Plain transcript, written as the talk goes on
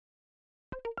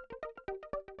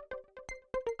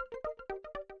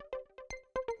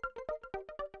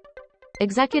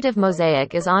Executive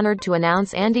Mosaic is honored to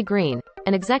announce Andy Green,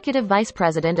 an Executive Vice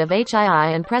President of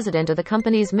HII and President of the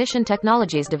company's Mission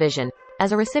Technologies Division,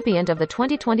 as a recipient of the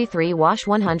 2023 WASH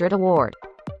 100 Award.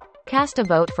 Cast a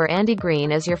vote for Andy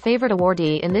Green as your favorite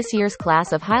awardee in this year's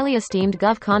class of highly esteemed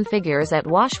GovCon figures at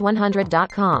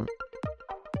wash100.com.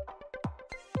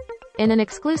 In an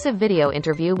exclusive video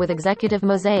interview with Executive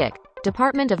Mosaic,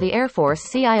 Department of the Air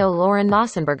Force CIO Lauren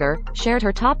Knausenberger shared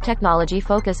her top technology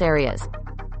focus areas.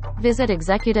 Visit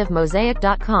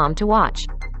executivemosaic.com to watch.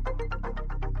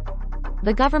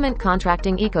 The government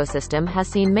contracting ecosystem has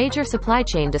seen major supply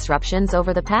chain disruptions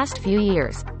over the past few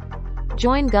years.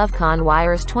 Join GovCon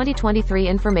Wire's 2023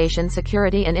 Information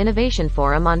Security and Innovation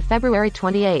Forum on February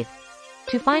 28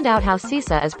 to find out how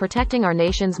CISA is protecting our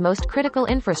nation's most critical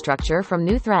infrastructure from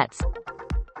new threats.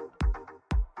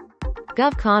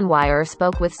 GovCon Wire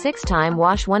spoke with six-time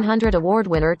WASH 100 Award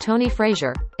winner Tony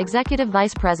Frazier, Executive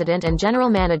Vice President and General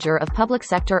Manager of Public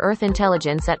Sector Earth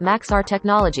Intelligence at Maxar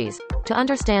Technologies, to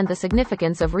understand the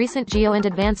significance of recent GEOINT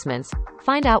advancements,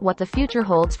 find out what the future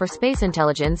holds for space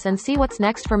intelligence and see what's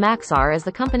next for Maxar as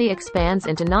the company expands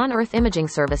into non-Earth imaging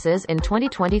services in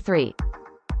 2023.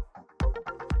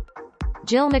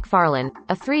 Jill McFarlane,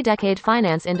 a three-decade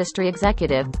finance industry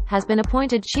executive, has been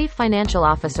appointed Chief Financial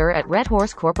Officer at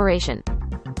Redhorse Corporation.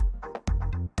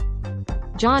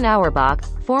 John Auerbach,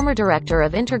 former Director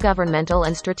of Intergovernmental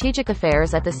and Strategic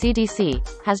Affairs at the CDC,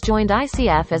 has joined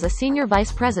ICF as a Senior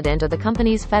Vice President of the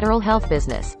company's federal health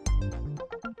business.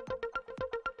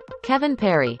 Kevin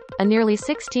Perry, a nearly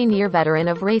 16-year veteran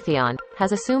of Raytheon,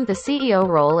 has assumed the CEO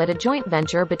role at a joint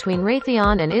venture between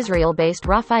Raytheon and Israel-based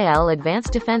Rafael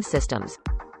Advanced Defense Systems.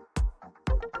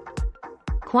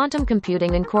 Quantum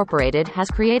Computing Incorporated has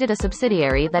created a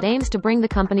subsidiary that aims to bring the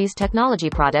company's technology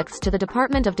products to the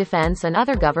Department of Defense and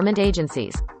other government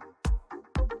agencies.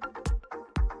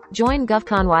 Join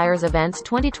GovCon Wire's Events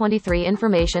 2023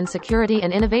 Information Security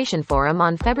and Innovation Forum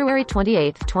on February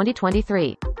 28,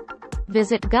 2023.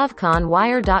 Visit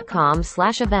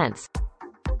govconwire.com/events.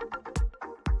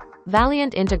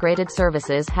 Valiant Integrated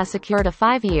Services has secured a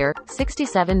 5-year,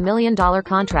 $67 million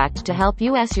contract to help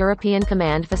U.S. European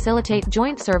Command facilitate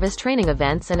joint service training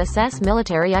events and assess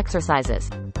military exercises.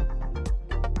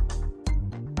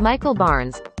 Michael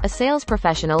Barnes, a sales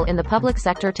professional in the public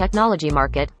sector technology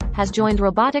market, has joined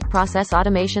robotic process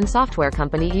automation software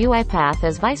company UiPath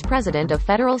as Vice President of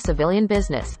Federal Civilian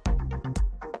Business.